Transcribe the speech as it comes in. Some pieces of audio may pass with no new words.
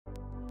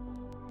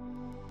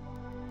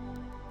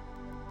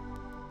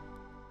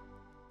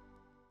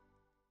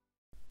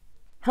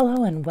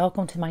Hello and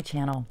welcome to my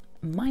channel.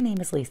 My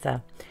name is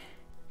Lisa,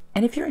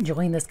 and if you're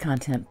enjoying this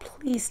content,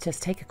 please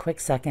just take a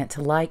quick second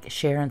to like,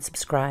 share, and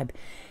subscribe.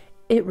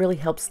 It really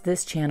helps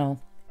this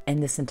channel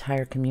and this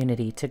entire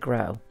community to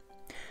grow.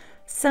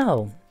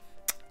 So,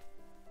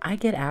 I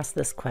get asked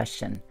this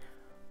question: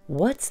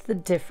 what's the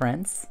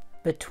difference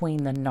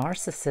between the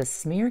narcissist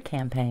smear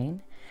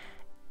campaign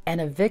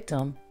and a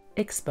victim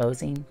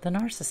exposing the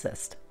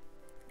narcissist?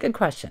 Good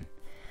question.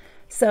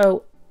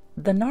 So,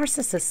 the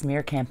narcissist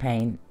smear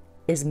campaign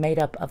is made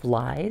up of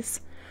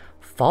lies,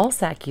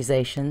 false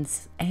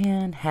accusations,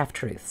 and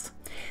half-truths.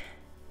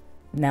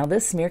 Now,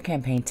 this smear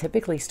campaign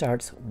typically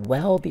starts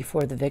well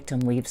before the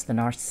victim leaves the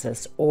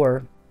narcissist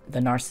or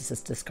the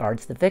narcissist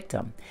discards the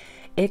victim.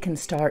 It can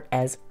start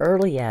as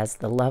early as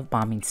the love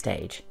bombing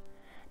stage.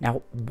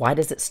 Now, why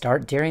does it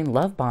start during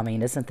love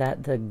bombing? Isn't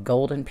that the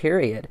golden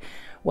period?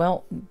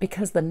 Well,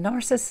 because the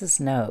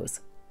narcissist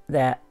knows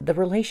that the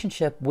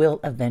relationship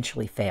will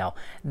eventually fail.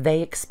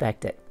 They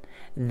expect it.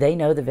 They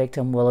know the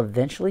victim will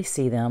eventually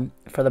see them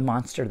for the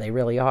monster they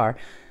really are,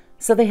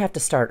 so they have to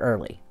start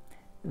early.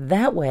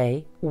 That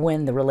way,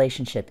 when the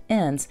relationship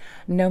ends,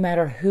 no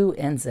matter who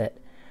ends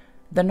it,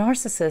 the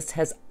narcissist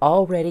has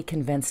already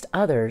convinced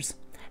others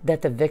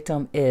that the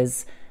victim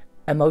is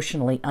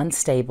emotionally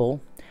unstable,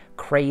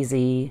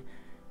 crazy,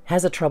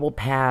 has a troubled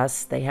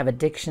past, they have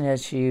addiction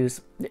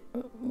issues,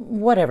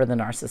 whatever the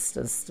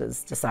narcissist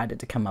has decided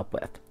to come up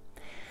with.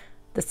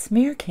 The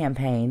smear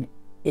campaign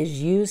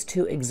is used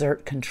to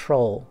exert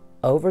control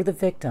over the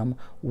victim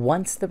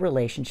once the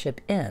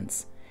relationship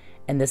ends.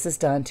 And this is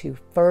done to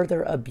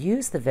further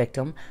abuse the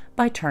victim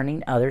by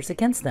turning others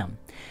against them.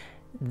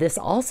 This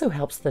also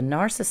helps the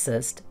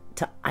narcissist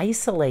to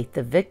isolate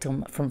the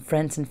victim from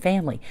friends and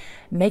family,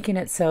 making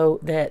it so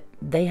that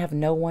they have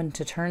no one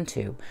to turn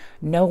to,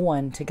 no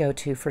one to go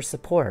to for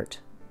support.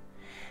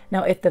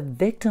 Now, if the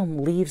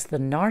victim leaves the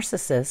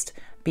narcissist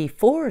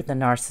before the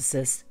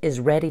narcissist is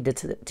ready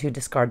to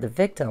discard the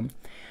victim,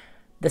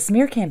 the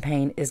smear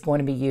campaign is going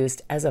to be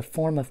used as a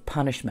form of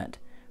punishment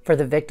for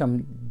the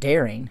victim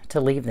daring to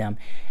leave them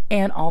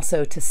and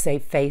also to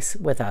save face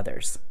with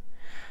others.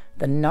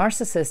 The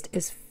narcissist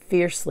is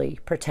fiercely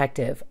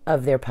protective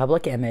of their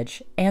public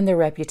image and their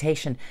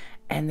reputation,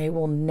 and they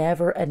will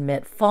never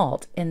admit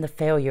fault in the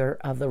failure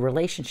of the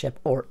relationship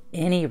or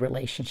any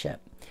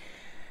relationship.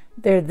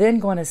 They're then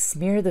going to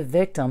smear the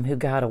victim who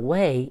got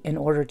away in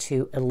order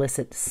to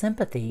elicit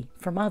sympathy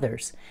from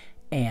others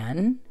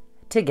and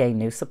to gain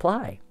new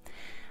supply.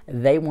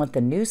 They want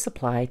the new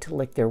supply to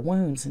lick their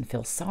wounds and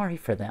feel sorry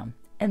for them,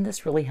 and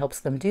this really helps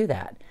them do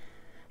that.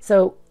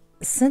 So,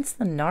 since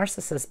the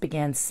narcissist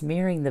began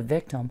smearing the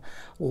victim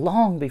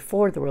long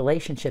before the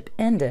relationship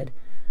ended,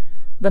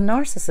 the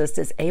narcissist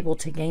is able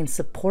to gain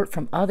support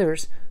from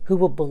others who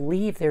will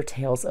believe their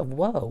tales of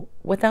woe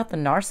without the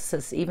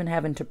narcissist even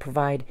having to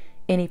provide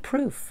any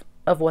proof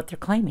of what they're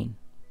claiming.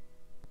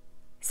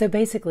 So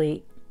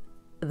basically,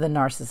 the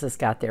narcissist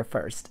got there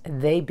first.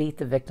 They beat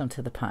the victim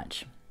to the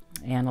punch.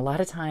 And a lot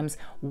of times,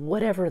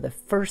 whatever the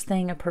first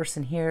thing a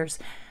person hears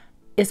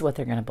is what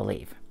they're going to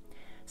believe.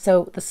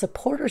 So the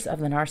supporters of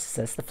the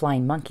narcissist, the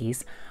flying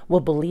monkeys,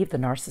 will believe the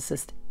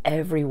narcissist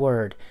every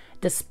word,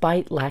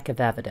 despite lack of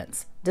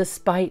evidence,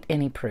 despite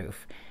any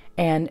proof,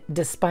 and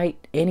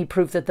despite any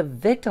proof that the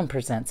victim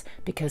presents,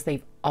 because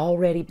they've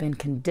already been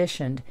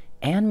conditioned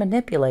and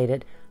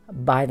manipulated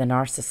by the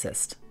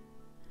narcissist.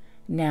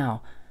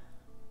 Now,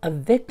 a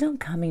victim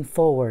coming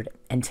forward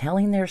and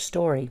telling their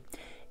story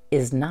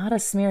is not a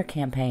smear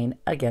campaign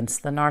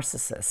against the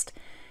narcissist.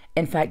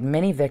 In fact,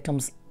 many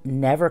victims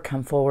never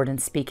come forward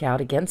and speak out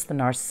against the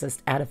narcissist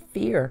out of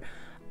fear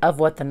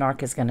of what the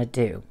narc is going to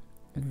do.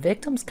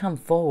 Victims come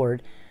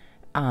forward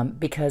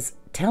because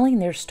telling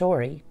their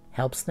story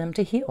helps them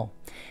to heal.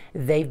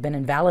 They've been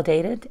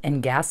invalidated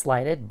and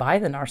gaslighted by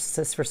the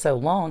narcissist for so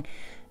long,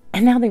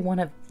 and now they want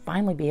to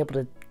finally be able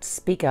to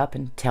speak up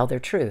and tell their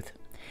truth.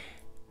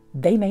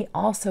 They may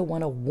also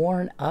want to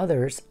warn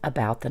others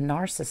about the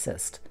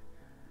narcissist,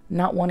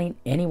 not wanting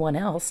anyone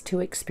else to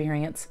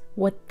experience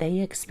what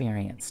they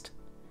experienced.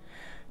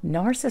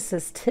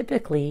 Narcissists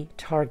typically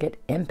target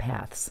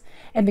empaths,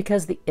 and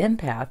because the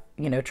empath,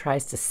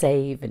 tries to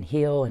save and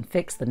heal and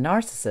fix the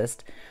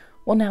narcissist,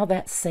 well, now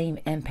that same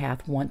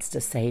empath wants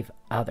to save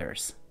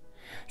others.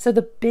 So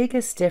the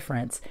biggest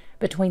difference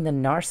between the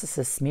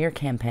narcissist smear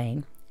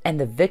campaign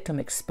and the victim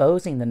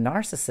exposing the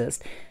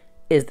narcissist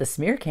is the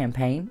smear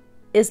campaign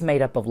is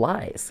made up of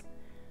lies.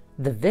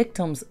 The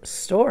victim's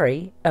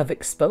story of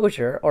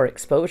exposure or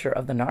exposure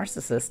of the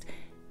narcissist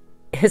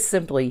is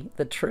simply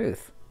the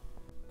truth.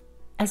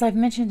 As I've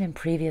mentioned in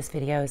previous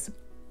videos,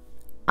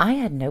 I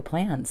had no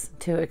plans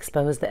to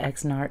expose the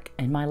ex-narc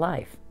in my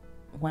life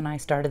when I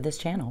started this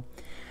channel.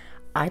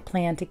 I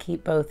planned to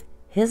keep both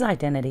his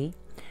identity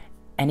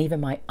and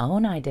even my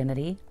own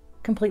identity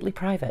completely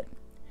private.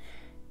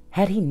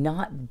 Had he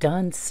not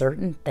done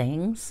certain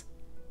things,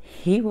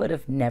 he would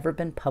have never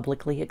been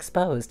publicly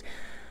exposed.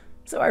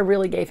 So I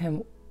really gave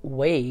him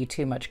way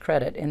too much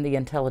credit in the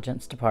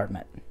intelligence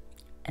department.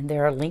 And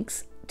there are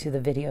links to the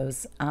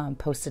videos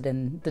posted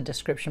in the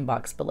description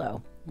box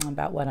below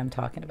about what I'm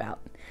talking about.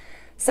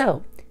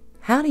 So,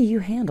 how do you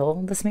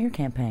handle the smear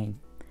campaign?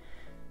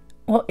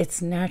 Well,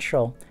 it's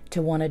natural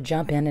to want to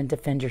jump in and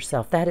defend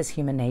yourself. That is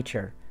human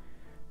nature.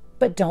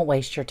 But don't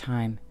waste your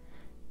time.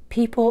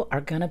 People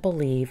are going to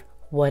believe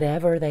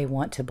whatever they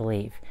want to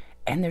believe,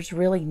 and there's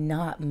really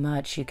not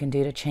much you can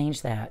do to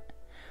change that.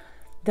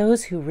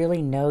 Those who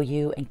really know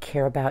you and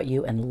care about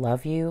you and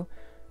love you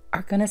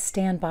are going to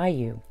stand by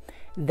you.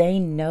 They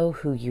know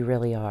who you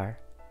really are.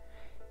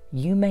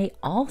 You may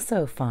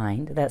also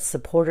find that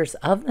supporters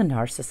of the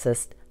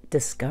narcissist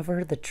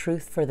discover the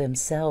truth for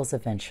themselves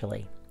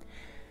eventually.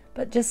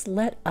 But just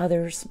let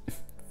others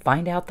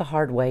find out the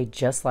hard way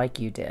just like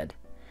you did.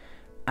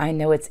 I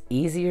know it's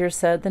easier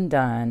said than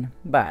done,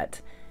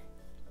 but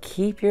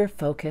keep your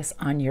focus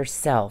on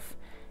yourself,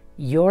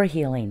 your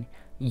healing,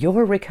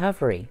 your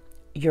recovery,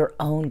 your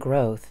own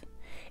growth.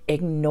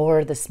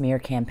 Ignore the smear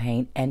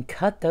campaign and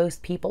cut those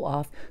people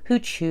off who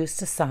choose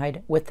to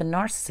side with the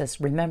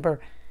narcissist. Remember,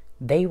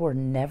 they were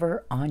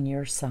never on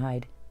your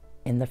side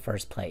in the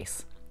first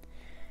place.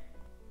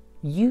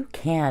 You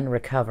can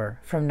recover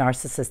from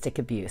narcissistic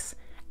abuse.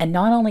 And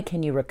not only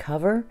can you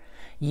recover,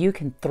 you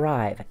can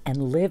thrive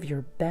and live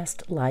your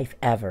best life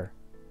ever.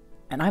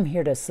 And I'm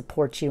here to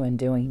support you in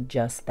doing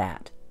just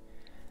that.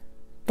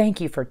 Thank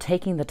you for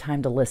taking the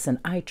time to listen.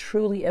 I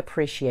truly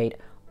appreciate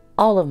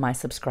all of my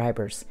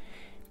subscribers.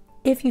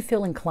 If you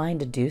feel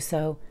inclined to do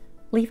so,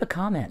 leave a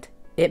comment.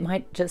 It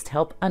might just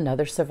help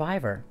another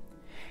survivor.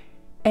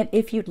 And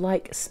if you'd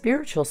like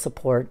spiritual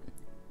support,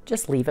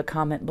 just leave a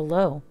comment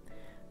below.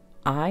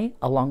 I,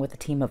 along with a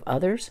team of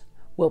others,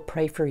 will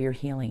pray for your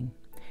healing.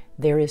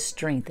 There is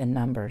strength in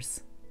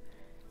numbers.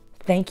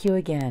 Thank you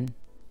again,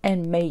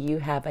 and may you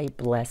have a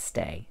blessed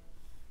day.